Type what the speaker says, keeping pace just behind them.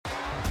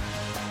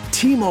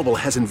T-Mobile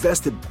has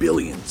invested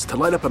billions to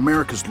light up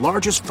America's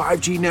largest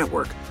 5G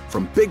network,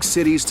 from big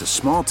cities to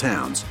small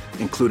towns,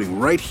 including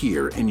right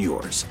here in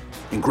yours.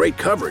 And great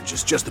coverage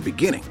is just the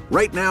beginning.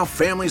 Right now,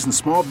 families and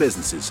small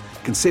businesses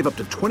can save up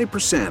to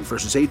 20%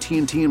 versus AT&T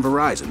and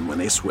Verizon when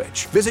they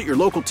switch. Visit your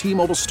local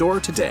T-Mobile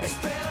store today.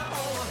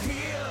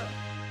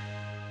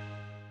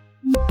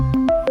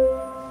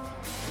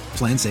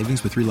 Plan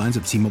savings with 3 lines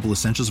of T-Mobile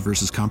Essentials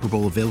versus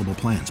comparable available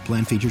plans.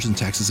 Plan features and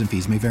taxes and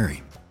fees may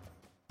vary.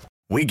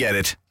 We get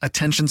it.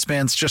 Attention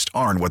spans just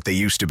aren't what they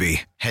used to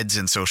be. Heads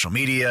in social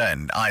media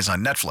and eyes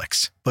on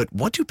Netflix. But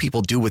what do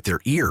people do with their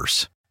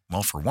ears?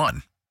 Well, for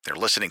one, they're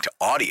listening to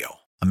audio.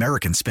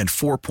 Americans spend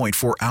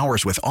 4.4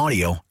 hours with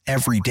audio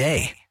every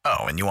day. Oh,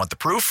 and you want the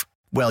proof?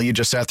 Well, you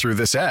just sat through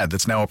this ad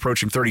that's now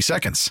approaching 30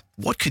 seconds.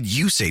 What could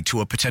you say to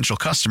a potential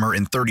customer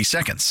in 30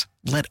 seconds?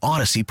 Let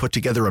Odyssey put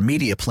together a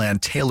media plan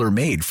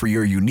tailor-made for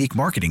your unique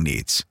marketing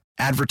needs.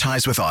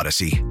 Advertise with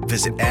Odyssey.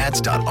 Visit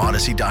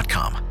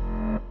ads.odyssey.com.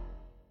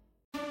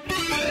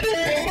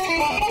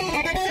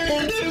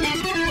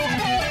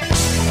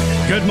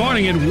 Good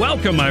morning and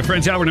welcome, my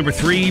friends. Hour number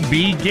 3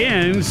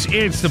 begins.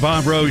 It's the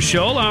Bob Rose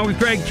Show. Along with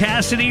Greg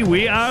Cassidy,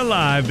 we are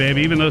live,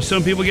 baby. Even though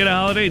some people get a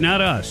holiday,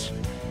 not us.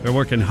 We're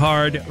working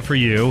hard for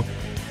you.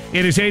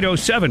 It is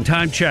 8:07.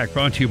 Time check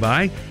brought to you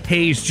by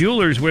Hayes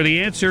Jewelers, where the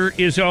answer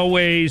is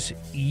always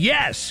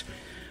yes.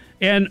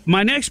 And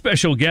my next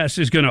special guest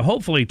is going to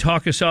hopefully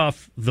talk us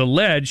off the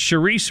ledge.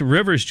 Sharice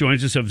Rivers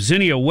joins us of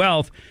Zinnia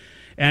Wealth.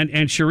 And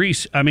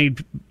Sharice, I mean,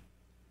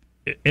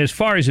 as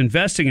far as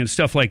investing and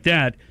stuff like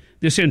that,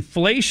 this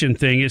inflation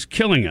thing is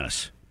killing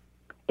us.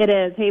 It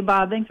is. Hey,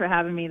 Bob, thanks for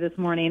having me this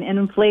morning. And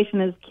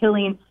inflation is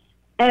killing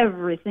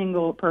every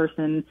single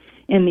person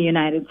in the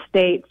United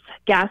States.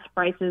 Gas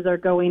prices are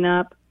going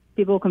up.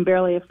 People can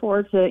barely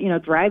afford to,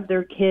 drive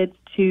their kids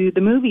to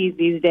the movies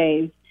these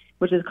days,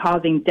 which is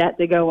causing debt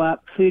to go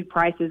up. Food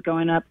prices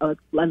going up.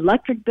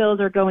 Electric bills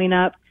are going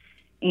up.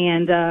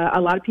 And a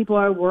lot of people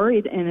are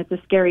worried, and it's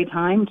a scary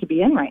time to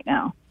be in right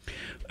now.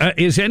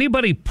 Is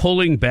anybody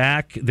pulling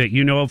back that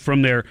you know of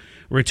from their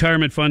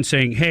retirement fund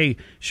saying, hey,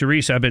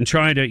 Sharice, I've been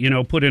trying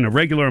to, put in a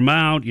regular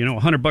amount,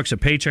 $100 a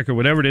paycheck or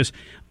whatever it is.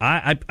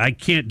 I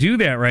can't do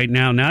that right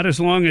now. Not as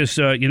long as,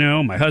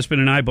 my husband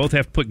and I both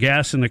have to put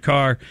gas in the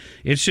car.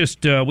 It's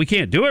just we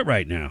can't do it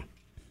right now.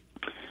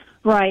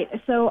 Right.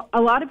 So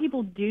a lot of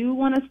people do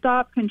want to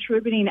stop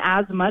contributing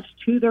as much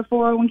to their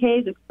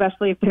 401ks,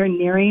 especially if they're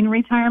nearing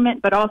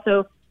retirement, but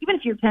also even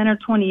if you're 10 or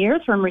 20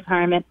 years from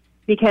retirement,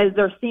 because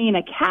they're seeing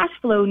a cash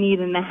flow need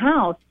in the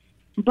house.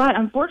 But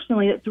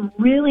unfortunately, it's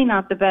really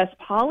not the best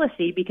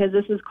policy because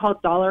this is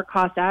called dollar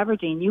cost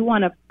averaging. You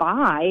want to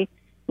buy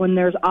when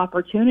there's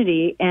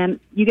opportunity,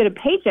 and you get a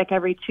paycheck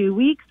every 2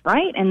 weeks,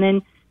 right? And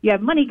then you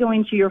have money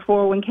going to your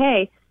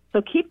 401k.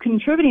 So keep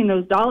contributing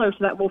those dollars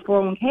to that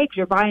 401k because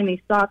you're buying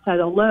these stocks at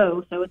a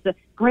low. So it's a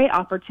great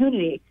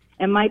opportunity.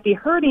 It might be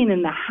hurting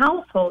in the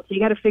household, so you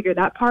got to figure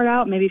that part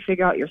out, maybe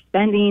figure out your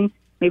spending.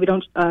 Maybe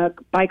don't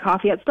buy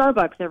coffee at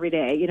Starbucks every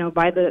day,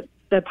 buy the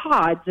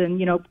pods and,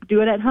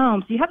 do it at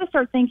home. So you have to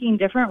start thinking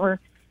different. We're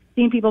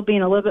seeing people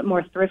being a little bit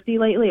more thrifty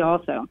lately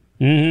also.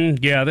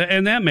 Mm-hmm. Yeah,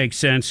 and that makes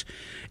sense.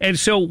 And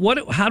so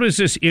how does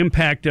this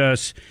impact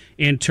us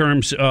in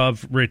terms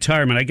of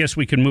retirement? I guess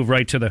we can move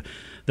right to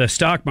the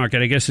stock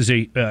market, I guess, is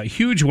a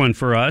huge one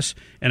for us.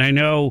 And I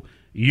know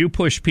you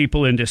push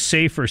people into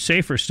safer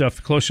stuff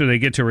the closer they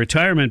get to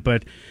retirement.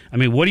 But, I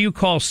mean, what do you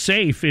call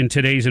safe in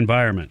today's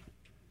environment?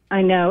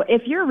 I know.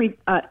 If you're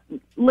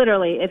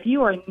if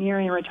you are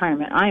nearing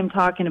retirement, I am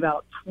talking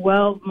about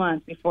 12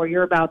 months before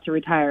you're about to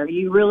retire.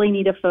 You really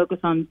need to focus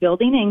on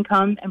building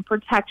income and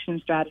protection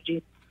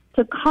strategies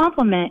to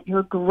complement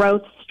your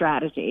growth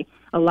strategy.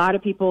 A lot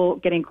of people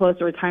getting close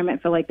to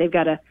retirement feel like they've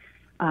got to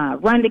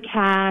run to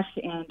cash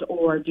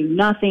or do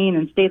nothing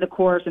and stay the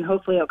course, and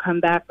hopefully it'll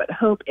come back. But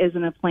hope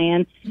isn't a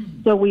plan.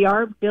 So we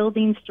are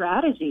building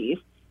strategies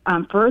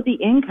for the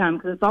income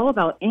because it's all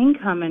about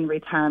income in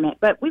retirement.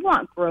 But we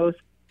want growth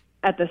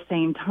at the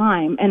same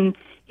time. And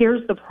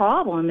here's the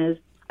problem is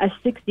a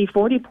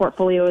 60-40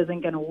 portfolio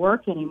isn't going to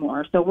work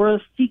anymore. So we're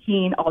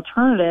seeking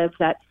alternatives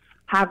that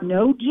have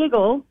no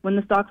jiggle when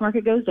the stock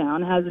market goes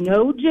down, has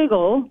no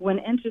jiggle when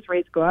interest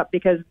rates go up,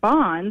 because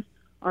bonds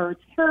are a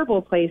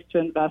terrible place to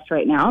invest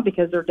right now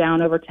because they're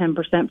down over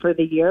 10% for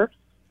the year.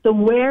 So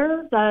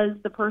where does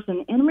the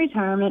person in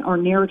retirement or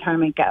near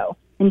retirement go?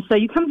 And so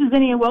you come to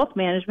Zinnia Wealth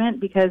Management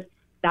because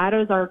that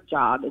is our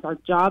job. Our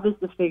job is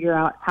to figure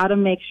out how to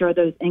make sure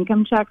those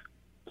income checks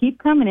keep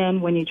coming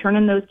in when you turn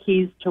in those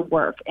keys to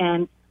work.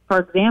 And, for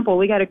example,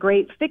 we got a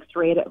great fixed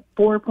rate at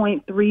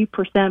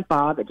 4.3%,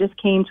 Bob. It just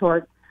came to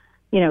our,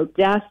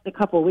 desk a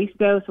couple of weeks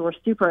ago, so we're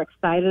super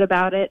excited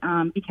about it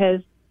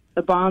because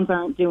the bonds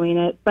aren't doing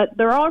it. But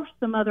there are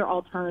some other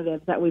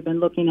alternatives that we've been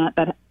looking at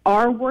that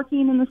are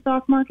working in the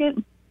stock market.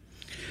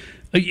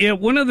 Yeah,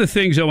 one of the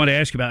things I want to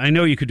ask you about, I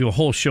know you could do a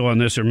whole show on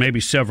this or maybe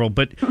several,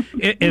 but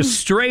as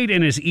straight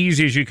and as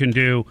easy as you can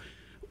do,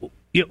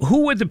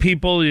 who would the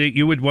people that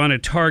you would want to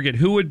target,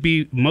 who would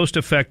be most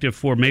effective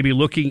for maybe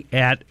looking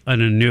at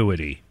an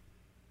annuity?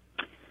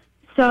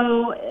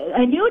 So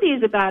annuity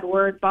is a bad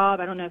word,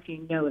 Bob. I don't know if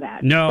you know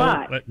that.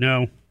 No,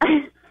 no.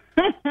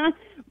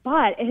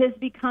 But it has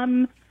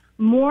become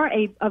more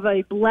of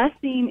a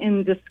blessing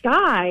in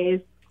disguise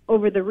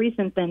over the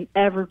recent than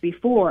ever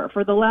before.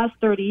 For the last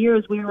 30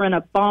 years, we were in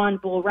a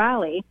bond bull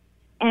rally,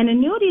 and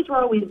annuities were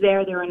always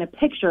there. They're in a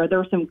picture. There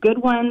are some good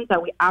ones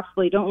that we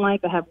absolutely don't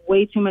like that have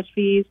way too much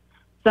fees,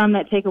 some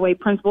that take away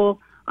principal.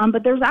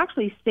 But there's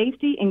actually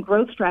safety and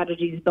growth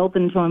strategies built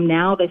into them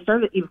now. They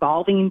started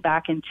evolving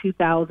back in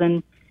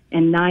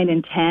 2009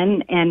 and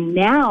 10, and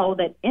now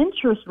that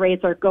interest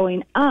rates are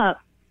going up,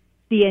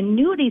 the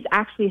annuities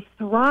actually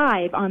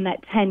thrive on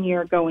that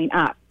 10-year going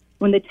up.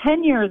 When the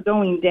 10-year is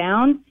going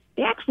down,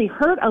 they actually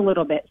hurt a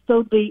little bit.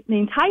 So the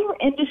entire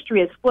industry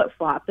is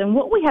flip-flopped. And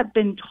what we have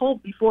been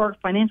told before,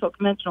 financial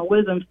conventional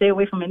wisdom, stay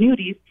away from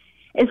annuities,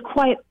 is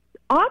quite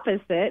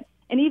opposite.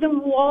 And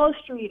even Wall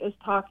Street is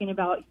talking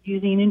about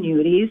using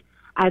annuities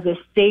as a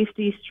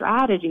safety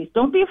strategy.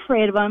 Don't be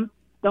afraid of them.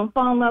 Don't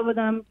fall in love with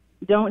them.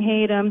 Don't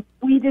hate them.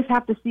 We just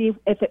have to see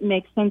if it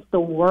makes sense to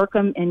work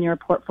them in your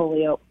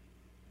portfolio.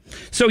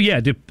 So,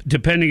 yeah,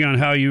 depending on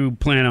how you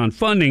plan on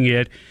funding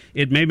it,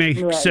 it may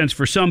make sense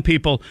for some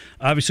people.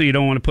 Obviously, you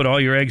don't want to put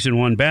all your eggs in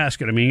one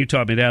basket. I mean, you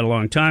taught me that a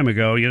long time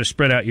ago. You got to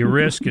spread out your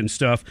risk and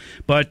stuff.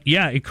 But,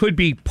 yeah, it could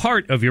be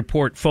part of your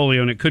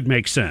portfolio, and it could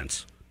make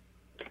sense.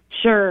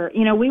 Sure.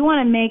 You know, we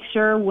want to make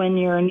sure when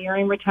you're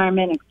nearing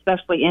retirement,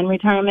 especially in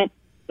retirement,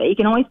 that you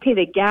can always pay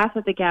the gas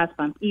at the gas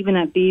pump, even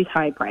at these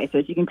high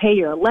prices. You can pay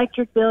your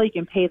electric bill. You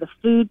can pay the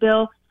food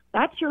bill.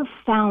 That's your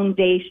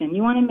foundation.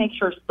 You want to make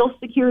sure Social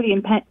Security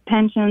and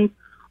pensions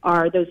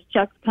are those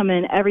checks come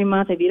in every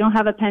month. If you don't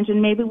have a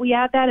pension, maybe we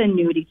add that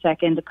annuity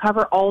check in to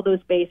cover all those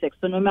basics.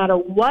 So no matter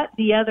what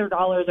the other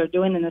dollars are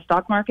doing in the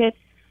stock market,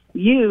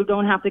 you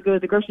don't have to go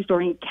to the grocery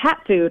store and eat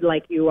cat food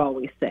like you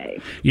always say.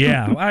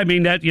 Yeah, I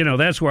mean,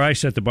 that's where I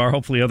set the bar.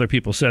 Hopefully other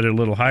people set it a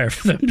little higher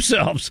for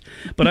themselves.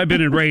 But I've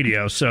been in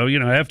radio, so,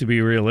 I have to be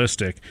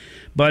realistic.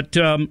 But,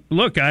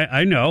 look,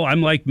 I know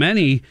I'm like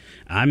many.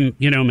 I'm,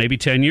 maybe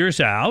 10 years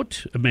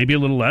out, maybe a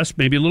little less,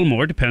 maybe a little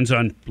more. Depends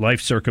on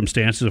life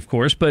circumstances, of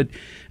course. But,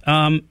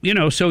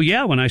 so,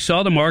 yeah, when I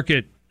saw the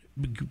market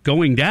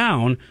going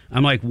down,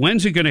 I'm like,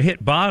 when's it going to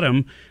hit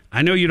bottom?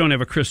 I know you don't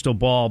have a crystal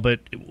ball, but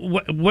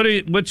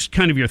what's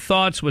kind of your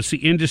thoughts? What's the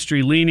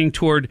industry leaning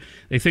toward?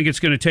 They think it's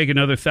going to take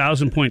another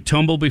 1,000-point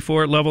tumble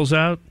before it levels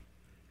out?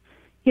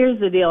 Here's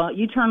the deal.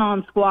 You turn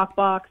on Squawk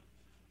Box,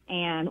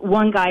 and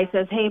one guy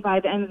says, hey, by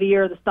the end of the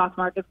year, the stock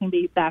market's going to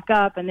be back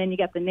up, and then you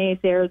get the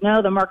naysayers.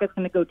 No, the market's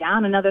going to go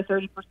down another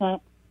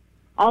 30%.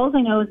 All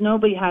I know is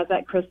nobody has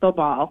that crystal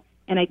ball.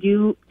 And I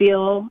do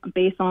feel,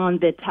 based on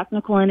the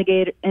technical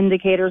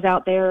indicators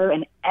out there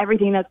and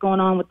everything that's going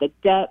on with the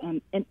debt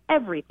and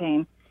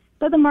everything,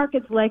 that the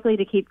market's likely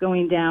to keep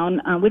going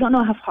down. We don't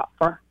know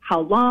for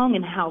how long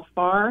and how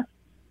far.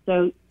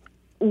 So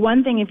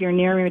one thing, if you're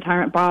nearing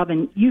retirement, Bob,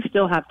 and you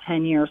still have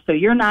 10 years, so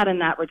you're not in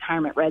that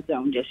retirement red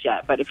zone just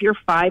yet. But if you're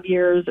 5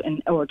 years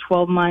or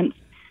 12 months,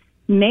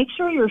 make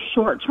sure your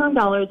short-term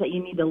dollars that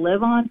you need to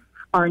live on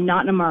are not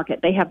in the market.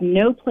 They have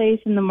no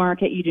place in the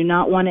market. You do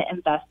not want to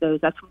invest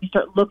those. That's when you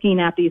start looking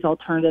at these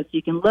alternatives.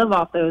 You can live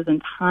off those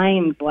in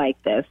times like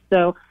this.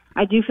 So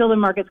I do feel the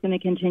market's going to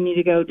continue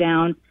to go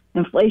down.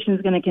 Inflation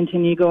is going to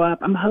continue to go up.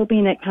 I'm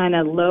hoping it kind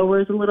of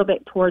lowers a little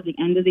bit towards the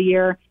end of the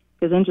year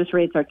because interest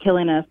rates are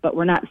killing us, but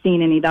we're not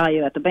seeing any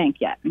value at the bank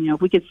yet.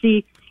 If we could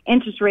see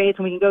interest rates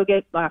and we can go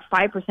get a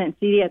 5%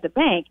 CD at the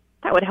bank,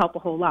 that would help a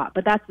whole lot,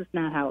 but that's just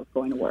not how it's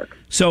going to work.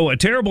 So a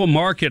terrible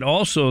market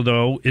also,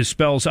 though,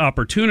 spells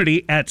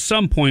opportunity at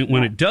some point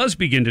when it does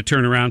begin to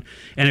turn around.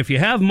 And if you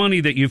have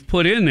money that you've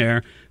put in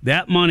there,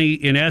 that money,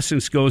 in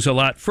essence, goes a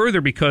lot further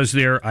because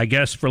they're, I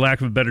guess, for lack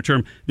of a better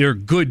term, they're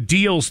good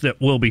deals that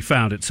will be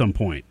found at some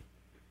point.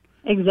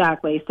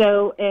 Exactly.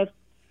 So if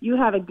you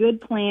have a good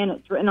plan,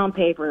 it's written on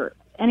paper.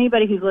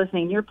 Anybody who's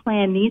listening, your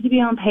plan needs to be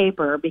on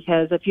paper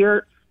because if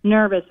you're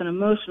nervous and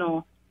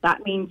emotional,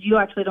 that means you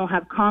actually don't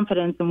have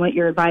confidence in what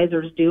your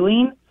advisor's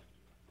doing.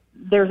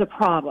 There's a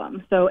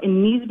problem. So it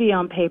needs to be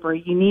on paper.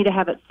 You need to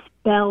have it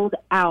spelled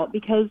out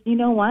because you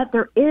know what?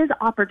 There is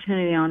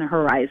opportunity on the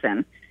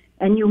horizon.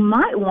 And you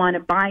might want to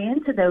buy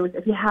into those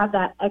if you have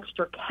that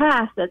extra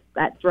cash, that's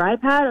that dry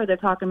pad, or they're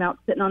talking about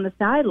sitting on the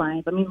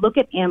sidelines. I mean, look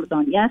at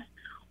Amazon. Yes,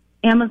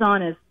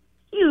 Amazon is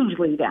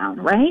hugely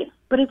down, right?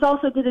 But it's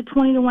also did a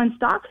 20-to-1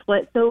 stock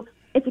split. So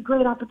it's a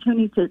great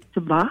opportunity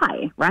to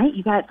buy, right?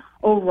 You got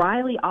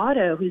O'Reilly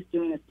Auto who's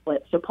doing a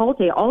split,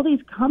 Chipotle, all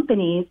these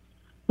companies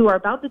who are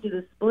about to do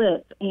the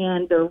split,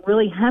 and they're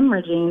really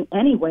hemorrhaging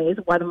anyways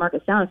while the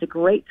market's down. It's a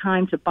great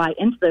time to buy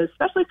into those,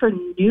 especially for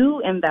new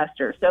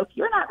investors. So if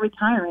you're not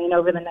retiring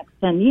over the next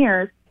 10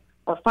 years,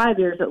 or 5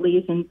 years at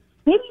least, and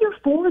maybe you're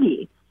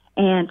 40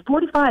 and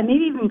 45,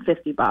 maybe even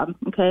 50, Bob,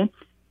 okay?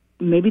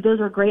 Maybe those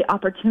are great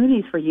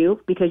opportunities for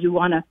you because you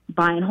want to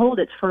buy and hold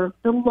it for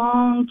the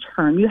long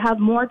term. You have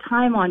more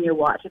time on your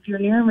watch. If you're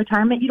nearing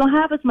retirement, you don't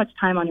have as much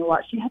time on your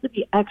watch. You have to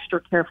be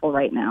extra careful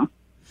right now.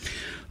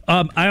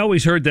 I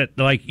always heard that,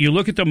 like, you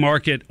look at the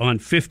market on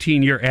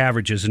 15-year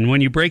averages, and when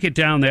you break it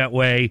down that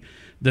way,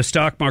 the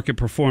stock market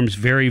performs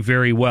very,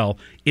 very well.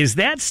 Is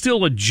that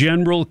still a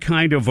general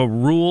kind of a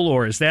rule,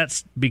 or is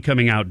that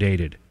becoming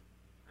outdated?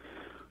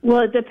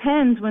 Well, it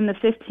depends when the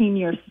 15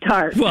 years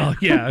start. Well,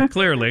 yeah,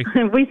 clearly.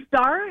 If we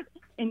start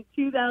in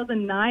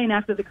 2009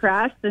 after the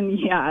crash, then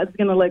yeah, it's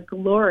going to look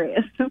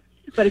glorious.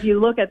 But if you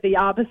look at the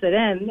opposite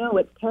end, no,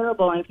 it's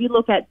terrible. And if you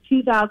look at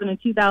 2000 and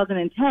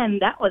 2010,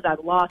 that was a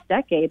lost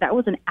decade. That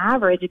was an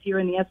average, if you're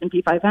in the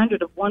S&P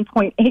 500, of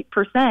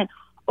 1.8%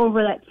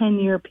 over that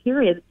 10-year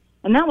period.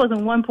 And that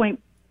wasn't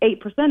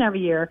 1.8%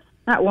 every year,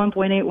 not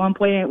 1.8,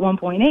 1.8,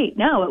 1.8.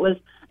 No, it was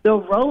the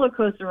roller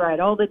coaster ride,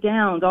 all the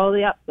downs, all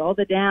the ups, all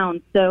the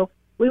downs. So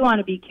we want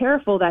to be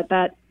careful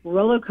that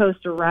roller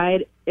coaster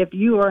ride, if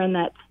you are in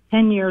that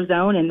 10-year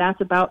zone and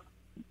that's about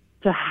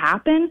to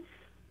happen,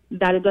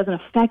 that it doesn't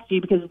affect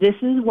you, because this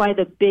is why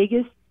the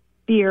biggest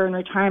fear in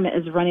retirement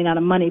is running out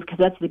of money, because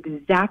that's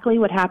exactly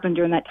what happened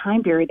during that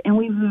time period. And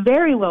we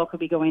very well could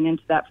be going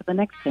into that for the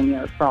next 10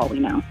 years, for all we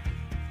know.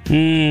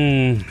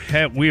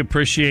 We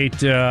appreciate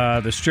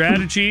the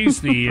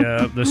strategies,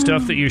 the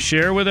stuff that you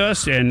share with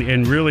us,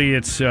 and really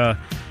it's,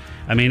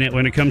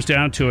 when it comes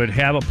down to it,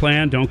 have a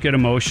plan, don't get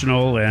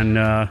emotional,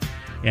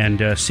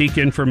 and seek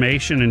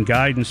information and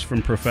guidance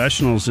from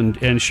professionals. And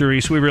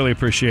Charisse, we really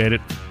appreciate it.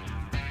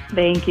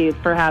 Thank you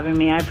for having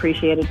me. I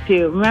appreciate it,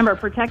 too. Remember,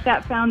 protect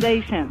that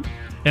foundation.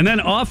 And then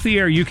off the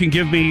air, you can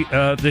give me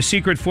the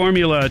secret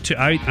formula to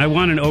I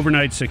want an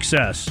overnight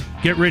success.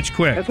 Get rich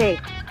quick. Okay.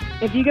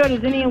 If you go to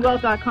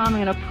zinniandwealth.com,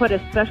 I'm going to put a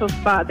special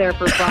spot there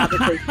for Bob.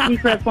 It says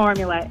secret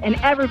formula, and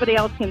everybody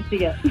else can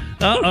see it.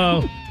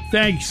 Uh-oh.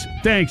 Thanks.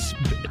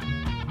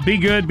 Be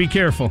good. Be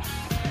careful.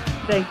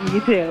 Thank you.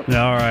 You too.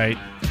 All right.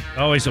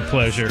 Always a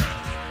pleasure.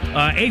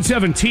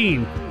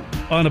 8:17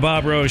 on the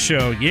Bob Rose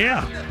Show.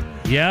 Yeah,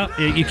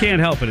 you can't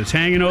help it. It's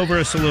hanging over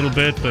us a little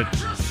bit, but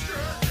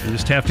you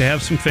just have to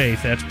have some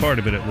faith. That's part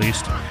of it, at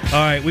least. All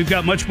right, we've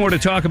got much more to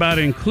talk about,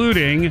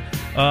 including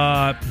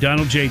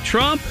Donald J.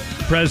 Trump,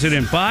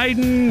 President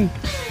Biden.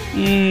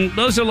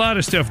 There's a lot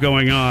of stuff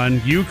going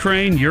on.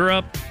 Ukraine,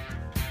 Europe.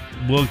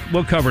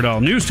 We'll cover it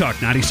all. News Talk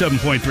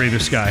 97.3 The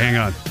Sky. Hang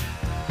on.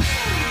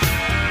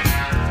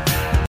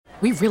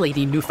 We really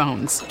need new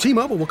phones.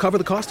 T-Mobile will cover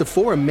the cost of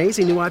 4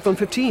 amazing new iPhone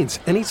 15s,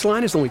 and each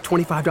line is only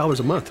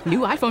 $25 a month. New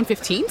iPhone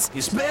 15s?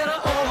 It's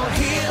better over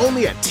here.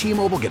 Only at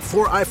T-Mobile, get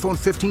 4 iPhone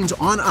 15s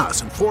on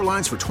us and 4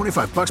 lines for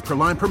 $25 per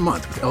line per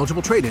month with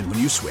eligible trade-in when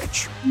you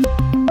switch.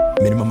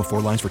 Minimum of 4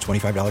 lines for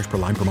 $25 per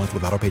line per month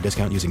with autopay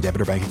discount using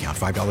debit or bank account.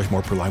 $5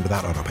 more per line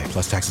without autopay,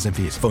 plus taxes and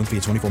fees. Phone fee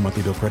at 24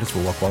 monthly bill credits for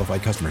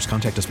well-qualified customers.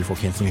 Contact us before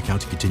canceling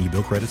account to continue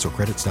bill credits or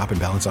credit stop and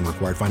balance on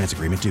required finance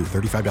agreement due.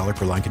 $35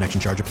 per line connection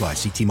charge applies.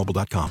 See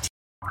T-Mobile.com.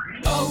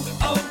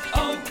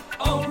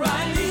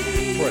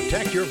 O'Reilly.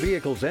 Protect your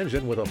vehicle's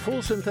engine with a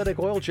full synthetic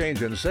oil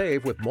change and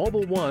save with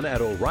Mobil 1 at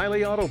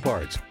O'Reilly Auto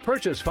Parts.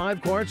 Purchase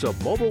 5 quarts of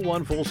Mobil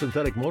 1 full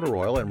synthetic motor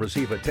oil and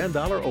receive a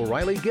 $10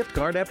 O'Reilly gift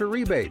card after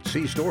rebate.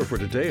 See store for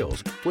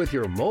details. With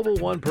your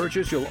Mobil 1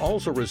 purchase, you'll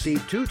also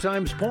receive 2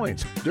 times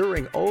points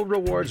during O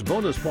Rewards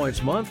Bonus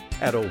Points Month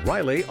at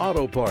O'Reilly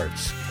Auto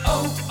Parts.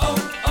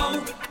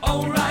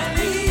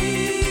 O'Reilly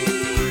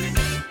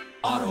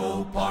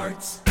Auto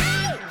Parts.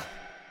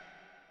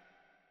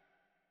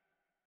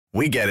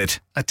 We get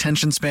it.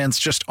 Attention spans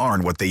just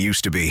aren't what they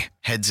used to be.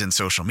 Heads in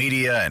social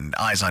media and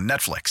eyes on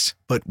Netflix.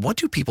 But what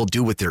do people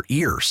do with their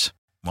ears?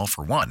 Well,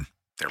 for one,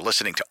 they're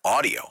listening to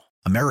audio.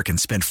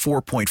 Americans spend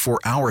 4.4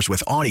 hours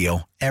with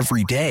audio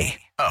every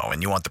day. Oh,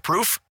 and you want the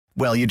proof?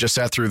 Well, you just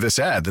sat through this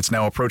ad that's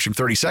now approaching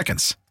 30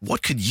 seconds.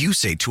 What could you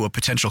say to a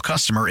potential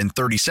customer in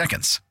 30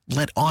 seconds?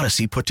 Let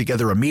Odyssey put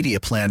together a media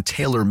plan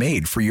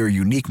tailor-made for your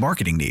unique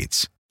marketing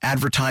needs.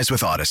 Advertise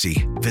with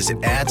Odyssey.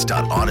 Visit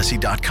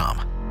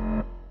ads.odyssey.com.